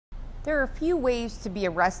There are a few ways to be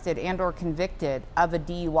arrested and or convicted of a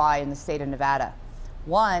DUI in the state of Nevada.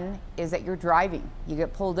 One is that you're driving. You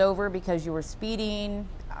get pulled over because you were speeding,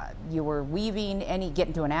 you were weaving, get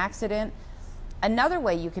into an accident. Another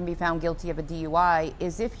way you can be found guilty of a DUI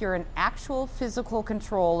is if you're in actual physical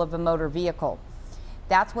control of a motor vehicle.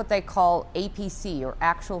 That's what they call APC, or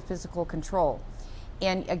actual physical control.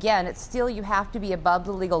 And again, it's still, you have to be above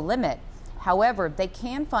the legal limit. However, they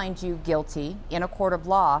can find you guilty in a court of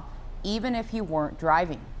law even if you weren't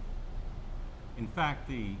driving. In fact,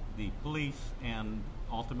 the police and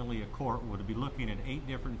ultimately a court would be looking at 8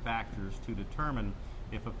 different factors to determine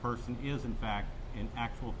if a person is in fact in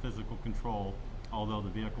actual physical control, although the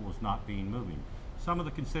vehicle was not moving. Some of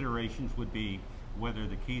the considerations would be whether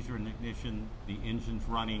the keys are in the ignition, the engine's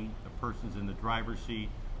running, the person's in the driver's seat,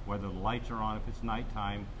 whether the lights are on if it's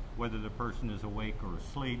nighttime, whether the person is awake or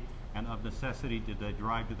asleep, and of necessity, did they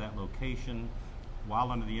drive to that location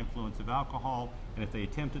while under the influence of alcohol, and if they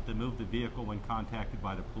attempted to move the vehicle when contacted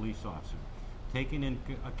by the police officer. Taking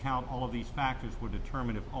into account all of these factors would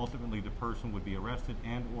determine if ultimately the person would be arrested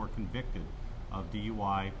and or convicted of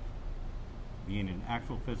DUI, being in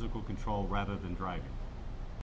actual physical control rather than driving.